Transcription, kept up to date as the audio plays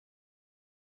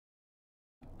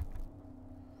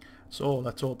So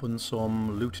let's open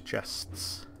some loot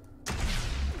chests.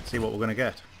 See what we're going to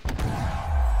get.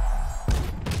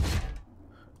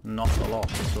 Not a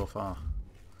lot so far.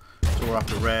 So we're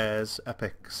after rares,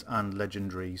 epics and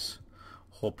legendaries.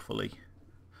 Hopefully.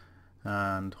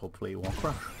 And hopefully it won't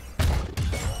crash.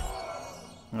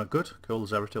 Good. Cool.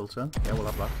 Zeratil turn. Yeah, we'll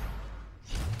have that.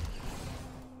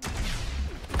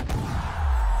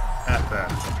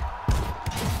 Epic.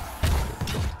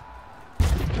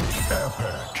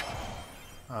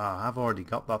 Ah, I've already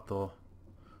got that though.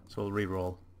 So we'll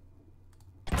re-roll.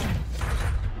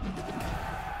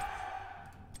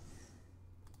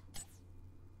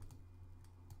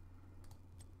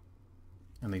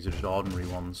 And these are just ordinary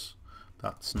ones.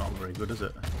 That's not very good, is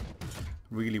it?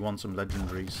 Really want some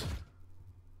legendaries.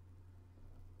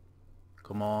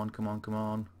 Come on, come on, come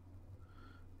on.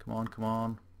 Come on, come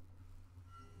on.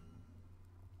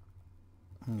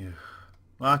 Yeah.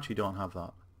 Well, I actually don't have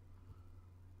that.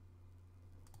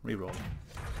 Reroll.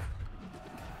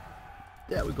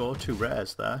 There we go, 2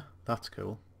 rares there. That's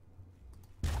cool.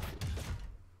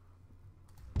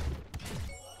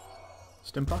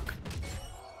 Stimpak?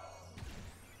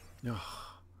 Ugh.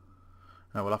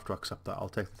 I will have to accept that. I'll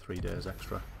take the 3 days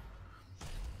extra.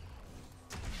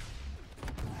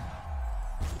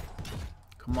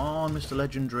 Come on, Mr.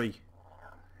 Legendary.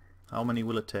 How many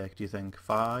will it take, do you think?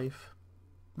 5?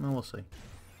 No, we'll see.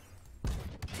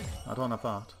 I don't have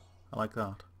that. I like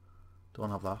that. Don't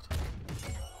have that.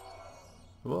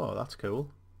 Whoa, that's cool.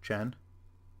 Chen.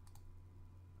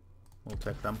 We'll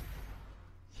take them.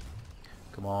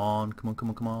 Come on, come on, come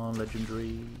on, come on,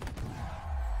 Legendary.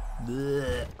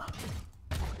 Blech.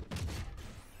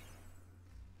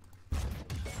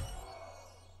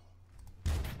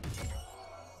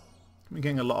 I'm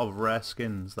getting a lot of rare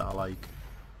skins that I like,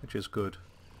 which is good.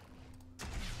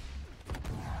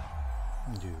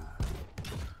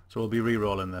 So we'll be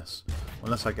re-rolling this.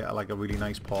 Unless I get like a really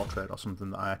nice portrait or something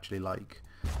that I actually like.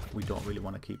 We don't really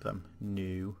want to keep them.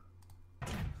 New.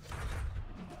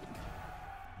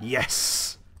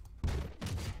 Yes!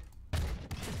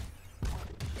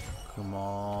 Come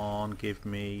on, give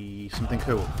me something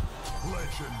cool.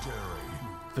 Legendary.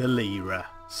 Valeera.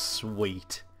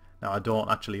 Sweet. Now I don't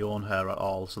actually own her at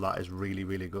all, so that is really,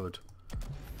 really good.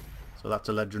 So that's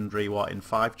a legendary, what, in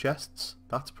 5 chests?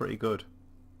 That's pretty good.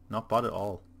 Not bad at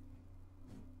all.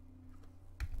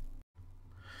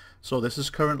 So this is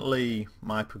currently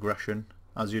my progression.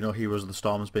 As you know, Heroes of the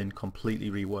Storm has been completely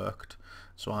reworked.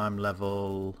 So I'm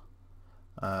level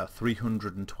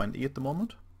 320 at the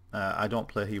moment. I don't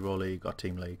play Hero League or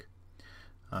Team League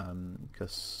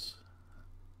because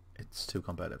it's too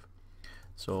competitive.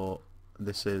 So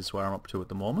this is where I'm up to at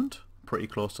the moment. Pretty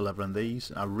close to leveling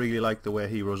these. I really like the way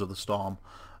Heroes of the Storm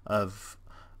have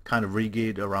kind of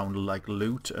regeared around like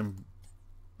loot, and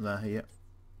they're here.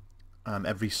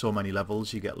 Every so many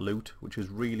levels you get loot, which is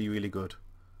really, really good.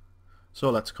 So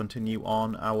let's continue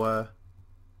on our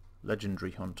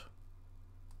legendary hunt.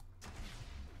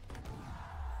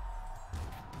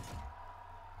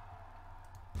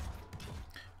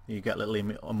 You get little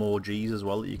emojis as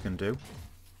well that you can do.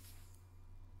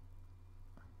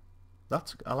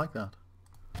 I like that.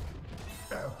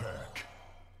 Epic.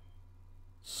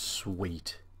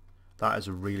 Sweet. That is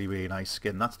a really, really nice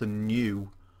skin. That's the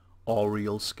new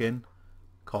Oriel skin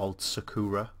called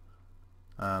Sakura.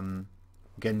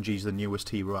 Genji's the newest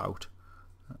hero out.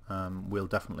 We'll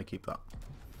definitely keep that.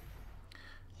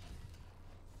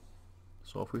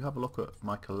 So if we have a look at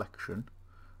my collection,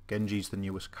 Genji's the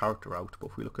newest character out,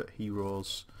 but if we look at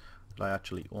heroes that I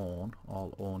actually own,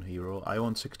 I'll own hero. I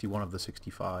own 61 of the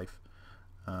 65.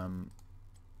 I've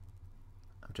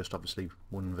just obviously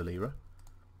won Valeera.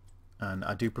 And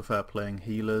I do prefer playing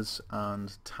healers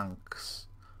and tanks.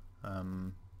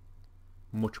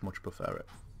 Much, much prefer it.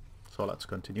 So let's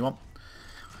continue on.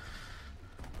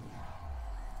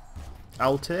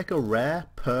 I'll take a rare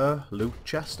per loot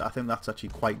chest. I think that's actually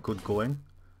quite good going.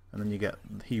 And then you get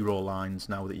hero lines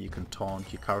now that you can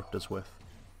taunt your characters with.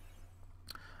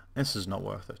 This is not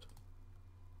worth it.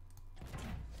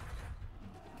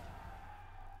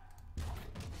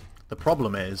 The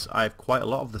problem is I have quite a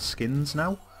lot of the skins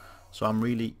now. So I'm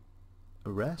really a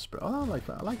rare spread. Oh, I like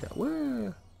that. I like that.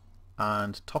 Where?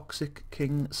 And Toxic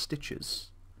King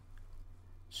Stitches.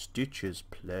 Stitches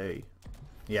play.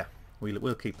 Yeah,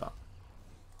 we'll keep that.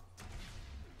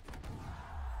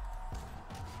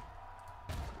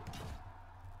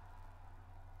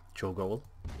 Cho'Gall.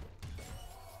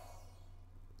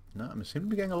 No, I seem to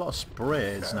be getting a lot of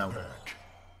sprays now.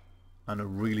 And a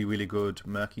really, really good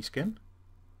Murky skin.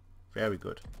 Very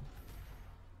good.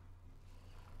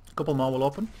 A couple more will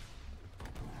open.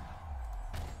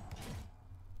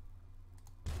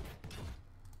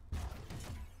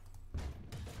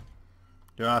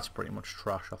 Yeah, that's pretty much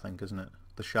trash, I think, isn't it?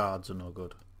 The shards are no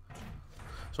good.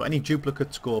 So any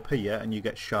duplicates go up here and you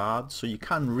get shards, so you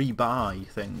can rebuy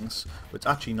things, but it's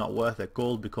actually not worth it.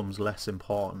 Gold becomes less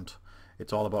important.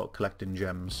 It's all about collecting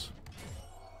gems.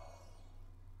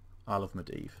 I love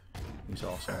Medivh. He's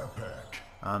awesome.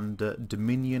 And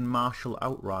Dominion Martial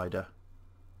Outrider.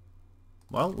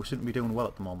 Well, we seem to be doing well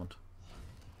at the moment.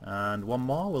 And one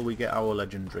more, will we get our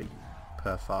legendary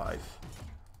per 5?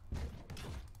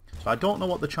 So I don't know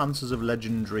what the chances of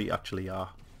legendary actually are.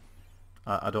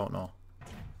 I don't know.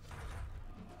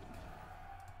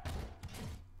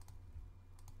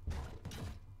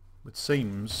 It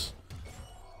seems...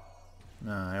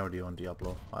 Nah, I already own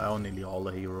Diablo. I own nearly all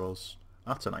the heroes.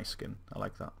 That's a nice skin. I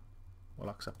like that.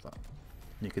 We'll accept that.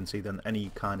 And you can see then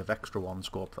any kind of extra ones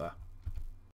go up there.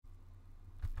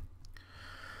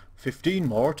 15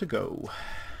 more to go.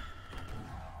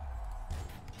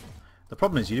 The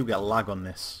problem is you do get lag on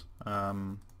this.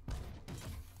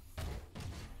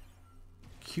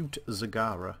 Cute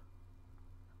Zagara.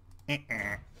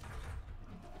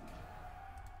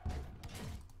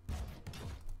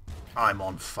 I'm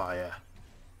on fire.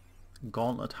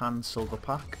 Gauntlet Hand Silver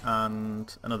Pack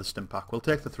and another Stim Pack. We'll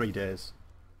take the 3 days.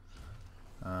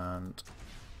 And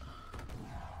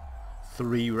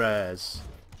 3 rares.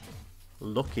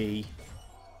 Lucky.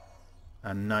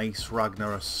 A nice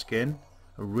Ragnaros skin.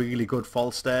 A really good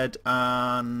Falstead.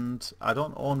 And I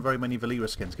don't own very many Valeera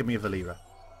skins. Give me a Valeera.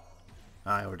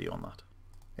 I already own that.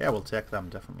 Yeah, we'll take them,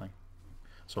 definitely.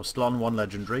 So still on 1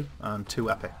 legendary and 2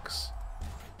 epics.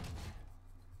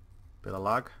 Bit of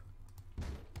lag.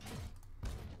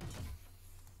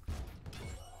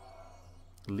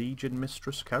 Legion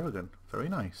Mistress Kerrigan. Very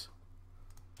nice.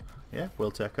 Yeah,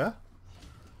 we'll take her.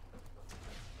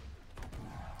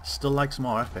 Still like some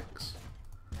more epics.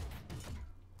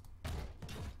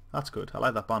 That's good. I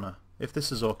like that banner. If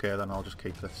this is okay, then I'll just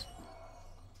keep this.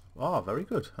 Oh, very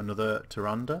good. Another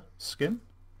Tyrande skin.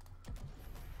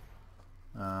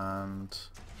 And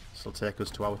this will take us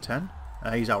to our 10.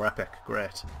 He's our epic.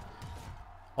 Great.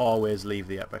 Always leave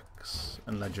the epics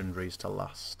and legendaries to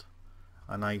last.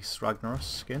 A nice Ragnaros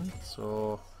skin.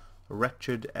 So,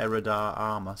 Wretched Eredar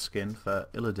armor skin for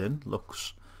Illidan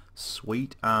looks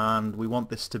sweet. And we want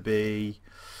this to be,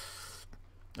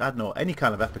 I don't know, any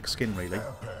kind of epic skin really.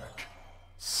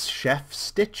 Chef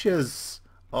Stitches.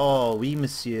 Oh, oui,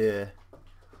 monsieur.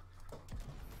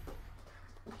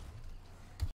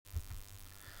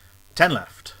 10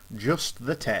 left. Just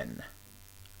the 10.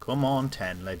 Come on,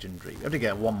 10 legendary. We have to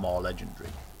get 1 more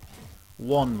legendary.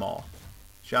 1 more.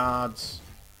 Shards.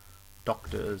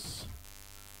 Doctors.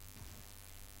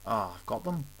 Ah, I've got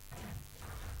them.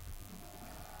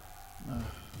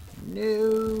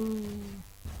 No.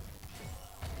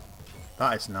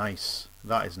 That is nice.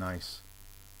 That is nice.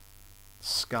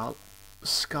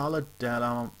 Scarlet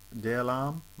Delarm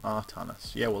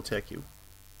Artanis. Yeah, we'll take you.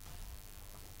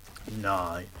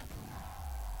 9.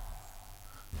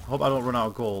 I hope I don't run out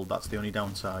of gold. That's the only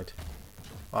downside.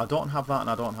 Well, I don't have that and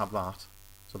I don't have that.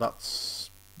 So that's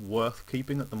worth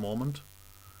keeping at the moment.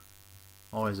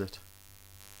 Or is it?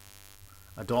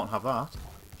 I don't have that.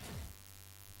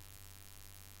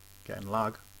 Getting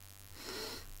lag.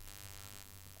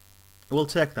 We'll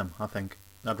take them, I think.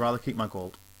 I'd rather keep my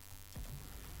gold.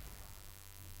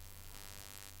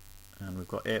 And we've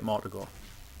got 8 more to go.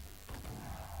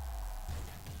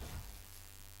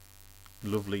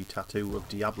 Lovely tattoo of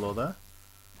Diablo there.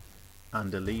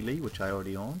 And a Lily, which I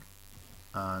already own.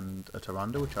 And a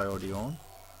Tyrande, which I already own.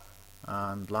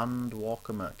 And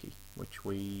Landwalker Murky, which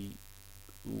we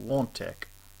won't take.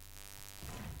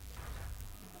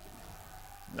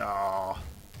 Ah.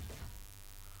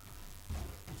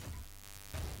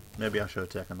 Maybe I should have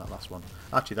taken that last one.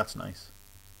 Actually, that's nice.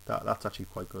 That's actually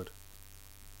quite good.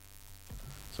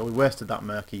 So we wasted that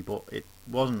Murky, but it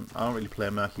wasn't... I don't really play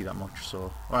Murky that much,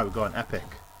 so... Alright, we've got an epic.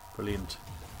 Brilliant.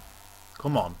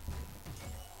 Come on.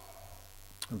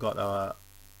 We've got a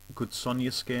good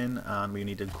Sonya skin, and we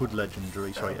need a good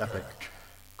legendary, sorry, epic.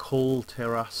 Kul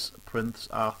Tiras Prince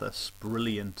Arthas.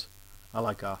 Brilliant. I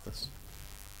like Arthas.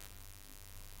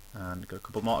 And got a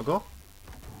couple more to go.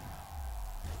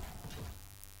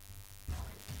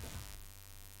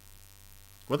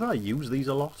 Whether I use these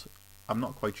a lot, I'm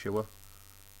not quite sure.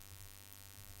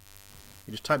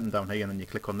 You just type them down here and then you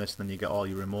click on this and then you get all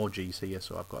your emojis here,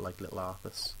 so I've got like little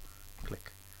Arthas.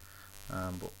 Click. But I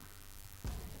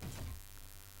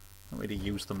don't really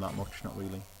use them that much, not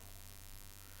really.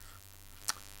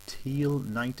 Teal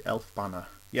Night Elf Banner.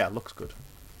 Yeah, looks good.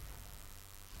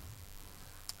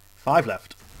 5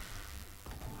 left.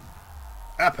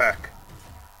 Epic!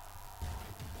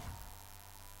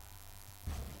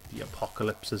 The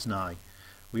apocalypse is nigh.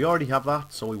 We already have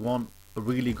that, so we want a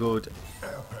really good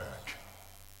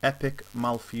Epic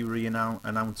Malfury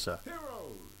announcer.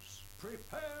 Heroes,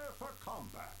 prepare for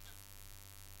combat.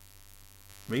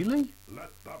 Really?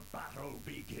 Let the battle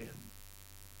begin.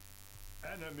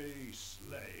 Enemy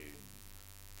slain.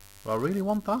 Do I really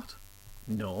want that?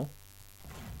 No.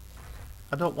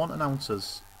 I don't want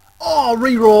announcers. Oh,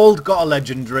 re-rolled! Got a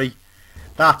legendary.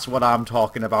 That's what I'm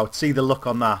talking about. See the look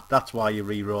on that? That's why you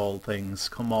re-roll things.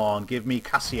 Come on, give me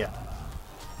Cassia.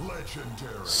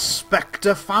 Legendary.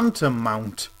 Spectre Phantom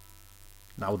Mount.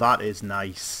 Now that is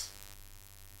nice.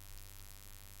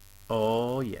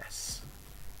 Oh yes.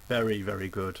 Very, very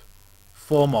good.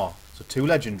 4 more. So 2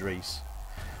 legendaries.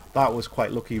 That was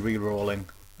quite lucky re-rolling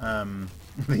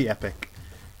the epic.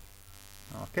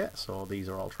 Okay, so these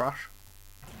are all trash.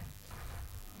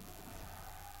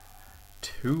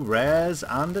 2 rares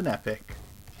and an epic.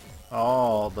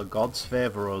 Oh, the gods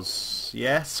favour us.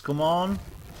 Yes, come on.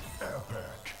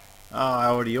 Epic. Ah, I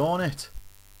already own it.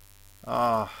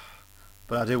 Ah,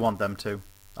 but I do want them too.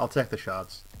 I'll take the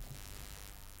shards.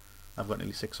 I've got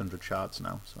nearly 600 shards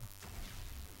now, so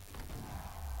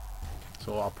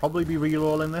I'll probably be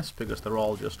re-rolling this because they're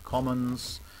all just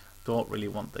commons. Don't really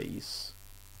want these.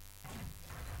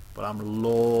 But I'm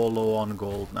low on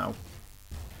gold now.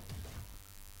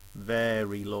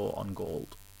 Very low on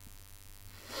gold.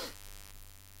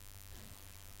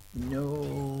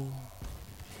 No.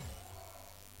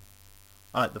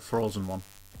 I like the frozen one.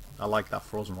 I like that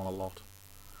frozen one a lot.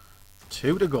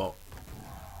 2 to go.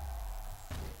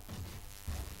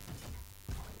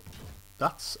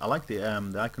 I like the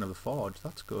icon of the forge.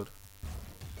 That's good.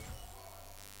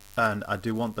 And I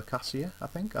do want the Cassia. I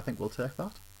think we'll take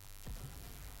that.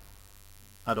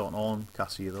 I don't own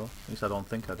Cassia though. At least I don't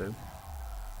think I do.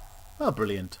 Oh,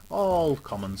 brilliant. All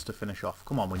commons to finish off.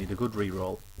 Come on, we need a good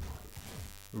reroll.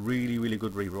 Really, really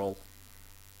good reroll.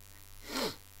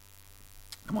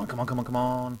 Come on, come on, come on, come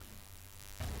on.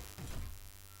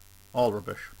 All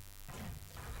rubbish.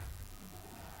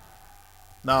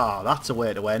 Ah, that's a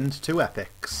way to end. 2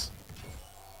 epics.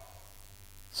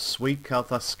 Sweet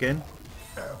Kalthas skin.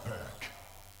 Epic.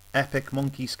 Epic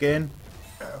monkey skin.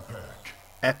 Epic.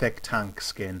 Epic tank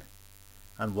skin.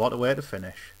 And what a way to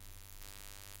finish.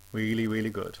 Really, really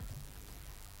good.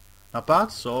 Not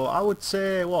bad. So I would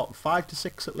say, what, 5 to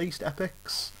 6 at least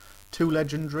epics. 2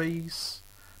 legendaries.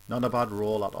 Not a bad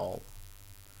roll at all.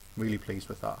 Really pleased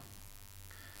with that.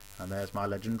 And there's my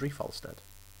legendary Falstead.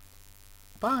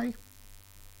 Bye.